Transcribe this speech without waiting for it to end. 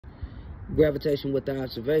gravitation with the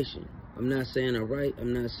observation. I'm not saying I'm right.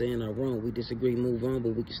 I'm not saying I'm wrong. We disagree, move on,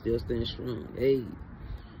 but we can still stand strong. Hey.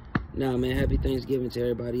 Nah, man, happy Thanksgiving to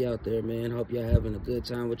everybody out there, man. Hope y'all having a good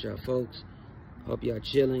time with y'all folks. Hope y'all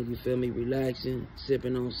chilling, you feel me, relaxing,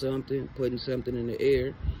 sipping on something, putting something in the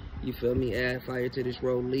air. You feel me, add fire to this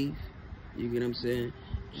roll leaf. You get what I'm saying?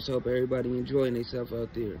 Just hope everybody enjoying themselves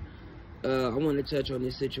out there. I want to touch on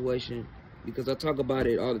this situation because I talk about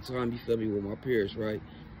it all the time, you feel me, with my peers, right?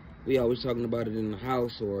 We always talking about it in the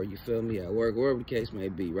house or, you feel me, at work, wherever the case may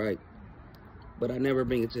be, right? But I never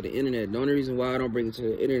bring it to the internet. The only reason why I don't bring it to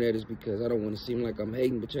the internet is because I don't want to seem like I'm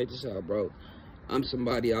hating, but check this out, bro. I'm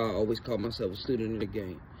somebody, I always call myself a student of the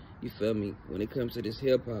game. You feel me? When it comes to this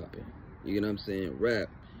hip-hop, you know what I'm saying, rap,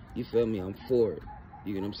 you feel me, I'm for it.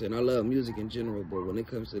 You know what I'm saying? I love music in general, but when it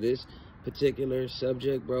comes to this particular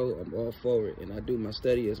subject, bro, I'm all for it. And I do my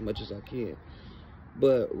study as much as I can.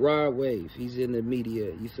 But Rod Wave, he's in the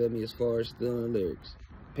media, you feel me, as far as stealing lyrics.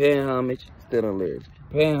 Paying homage, stealing lyrics.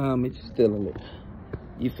 Paying homage, stealing lyrics.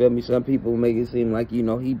 You feel me? Some people make it seem like, you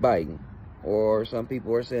know, he biting. Or some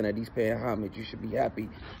people are saying that he's paying homage. You should be happy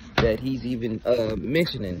that he's even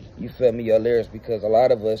mentioning, you feel me, your lyrics. Because a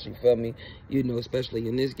lot of us, you feel me, you know, especially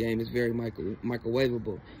in this game, it's very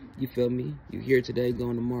microwavable. You feel me? You hear today,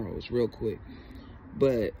 gone tomorrow. It's real quick.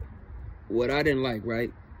 But what I didn't like,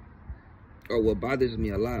 right, or what bothers me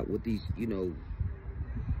a lot with these, you know,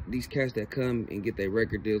 these cats that come and get their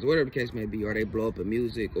record deals, whatever the case may be, or they blow up in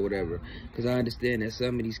music or whatever, because I understand that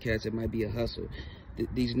some of these cats, it might be a hustle.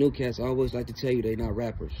 These new cats always like to tell you they not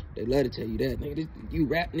rappers. They love to tell you that. Nigga, you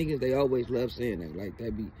rap niggas, they always love saying that. Like,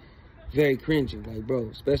 that'd be very cringy. Like, bro,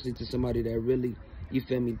 especially to somebody that really, you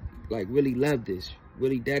feel me, like, really love this,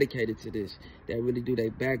 really dedicated to this, that really do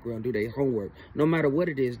their background, do their homework. No matter what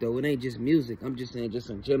it is, though, it ain't just music. I'm just saying, just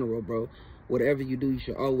in general, bro. Whatever you do, you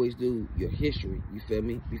should always do your history, you feel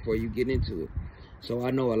me, before you get into it. So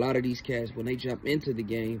I know a lot of these cats, when they jump into the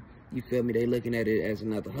game, you feel me, they looking at it as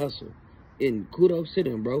another hustle. And kudos to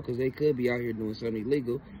them, bro, because they could be out here doing something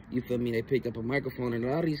illegal. You feel me? They picked up a microphone, and a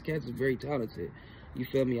lot of these cats is very talented. You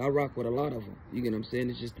feel me? I rock with a lot of them. You get what I'm saying?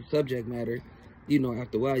 It's just the subject matter. You know,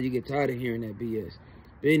 after a while, you get tired of hearing that BS.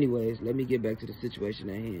 But anyways, let me get back to the situation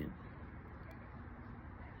at hand.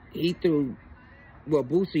 He threw... Well,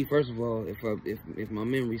 Boosie, first of all, if my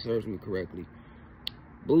memory serves me correctly,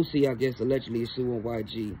 Boosie, I guess, allegedly is suing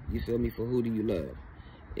YG, you feel me, for Who Do You Love?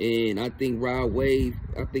 And I think Rod Wave,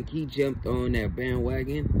 I think he jumped on that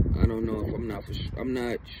bandwagon. I don't know if I'm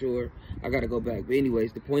not sure. I got to go back. But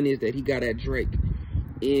anyways, the point is that he got at Drake.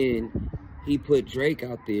 And he put Drake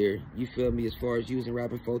out there, you feel me, as far as using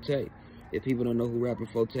Rappin' Forte. If people don't know who Rappin'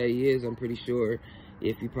 Forte is, I'm pretty sure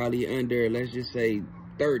if you probably under, let's just say,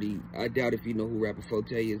 30, I doubt if you know who Rappin'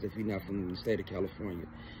 Forte is if you're not from the state of California.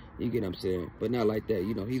 You get what I'm saying? But not like that.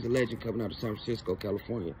 You know, he's a legend coming out of San Francisco,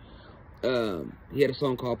 California. He had a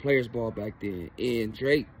song called Players Ball back then. And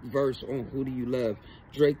Drake verse on Who Do You Love,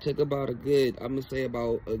 Drake took about a good, I'm going to say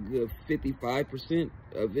about a good 55%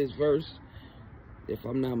 of his verse. If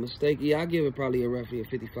I'm not mistaken. Yeah, I'll give it probably roughly a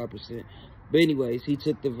 55%. But anyways, he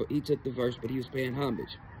took the verse, but he was paying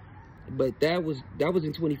homage. But that was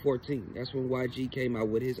in 2014. That's when YG came out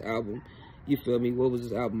with his album. You feel me? What was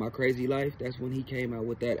his album? My Crazy Life? That's when he came out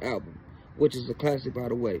with that album, which is a classic, by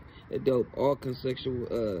the way. A dope. All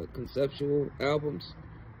conceptual albums.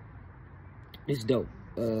 It's dope.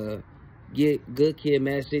 Good Kid,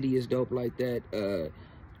 Mad City is dope like that.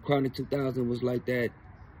 Chronic 2000 was like that.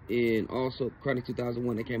 And also Chronic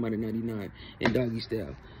 2001 that came out in 99. And Doggy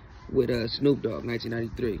Style with Snoop Dogg,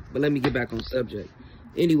 1993. But let me get back on subject.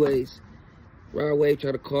 Anyways, Rod Wave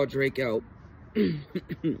tried to call Drake out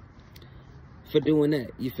for doing that.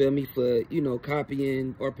 You feel me? For, you know,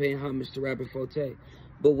 copying or paying homage to Rappin' Forte.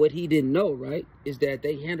 But what he didn't know, right, is that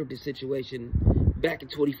they handled the situation back in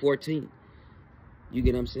 2014. You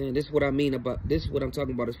get what I'm saying? This is what I mean about, this is what I'm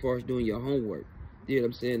talking about as far as doing your homework. You know what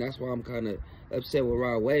I'm saying? That's why I'm kind of upset with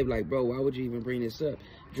Rod Wave. Like, bro, why would you even bring this up?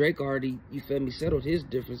 Drake already, you feel me, settled his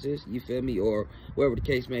differences, you feel me, or whatever the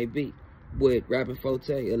case may be. With Rappin'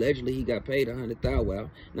 Forte, allegedly he got paid $100,000. Well,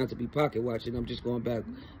 not to be pocket watching, I'm just going back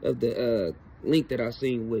of the link that I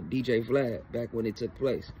seen with DJ Vlad back when it took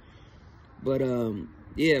place. But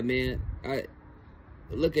yeah, man,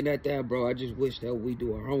 looking at that, bro, I just wish that we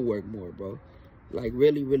do our homework more, bro. Like,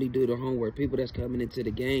 really, really do the homework. People that's coming into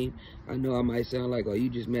the game, I know I might sound like, oh, you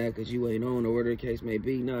just mad because you ain't on or whatever the case may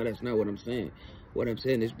be. No, that's not what I'm saying. What I'm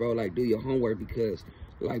saying is, bro, like, do your homework because,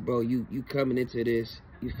 like, bro, you coming into this,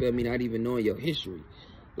 you feel me, not even knowing your history.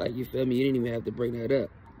 Like, you feel me, you didn't even have to bring that up.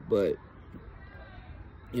 But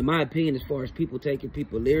in my opinion, as far as people taking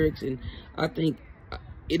people's lyrics, and I think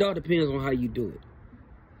it all depends on how you do it.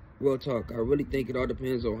 Real talk. I really think it all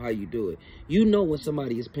depends on how you do it. You know when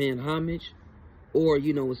somebody is paying homage, or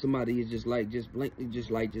you know when somebody is just blankly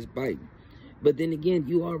just biting. But then again,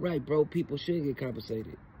 you are right, bro. People should get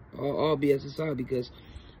compensated. All BS aside, because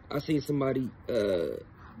I seen somebody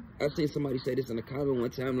say this in a comment one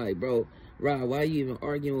time, like, bro, Rod, why you even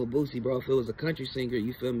arguing with Boosie, bro? If it was a country singer,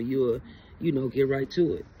 you feel me, you would, you know, get right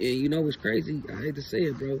to it. And you know what's crazy? I hate to say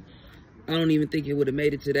it, bro. I don't even think it would have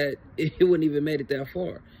made it to that. It wouldn't even made it that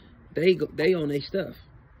far. They own their stuff.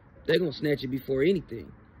 They gonna snatch it before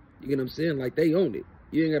anything. You get what I'm saying? Like, they own it.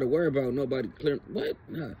 You ain't gotta worry about nobody clear. What?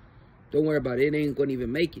 Nah. Don't worry about it. It ain't gonna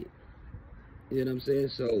even make it. You know what I'm saying?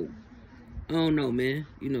 So, I don't know, man.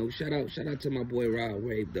 You know, shout out to my boy Rod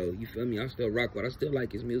Wave, though. You feel me? I still rock with. I still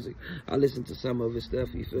like his music. I listen to some of his stuff.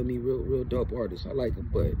 You feel me? Real dope artist. I like him.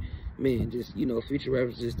 But, man, just, you know, future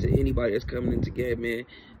references to anybody that's coming into game, man.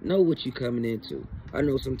 Know what you coming into. I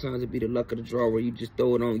know sometimes it be the luck of the draw where you just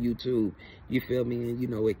throw it on YouTube. You feel me? And, you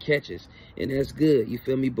know, it catches. And that's good. You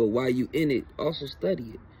feel me? But while you in it, also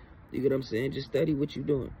study it. You get what I'm saying? Just study what you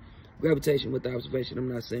doing. Gravitation with observation.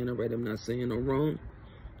 I'm not saying I'm right. I'm not saying I'm wrong.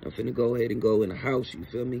 I'm finna go ahead and go in the house, you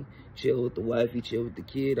feel me? Chill with the wifey, chill with the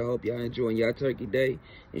kid. I hope y'all enjoying y'all turkey day.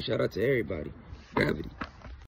 And shout out to everybody. Gravity.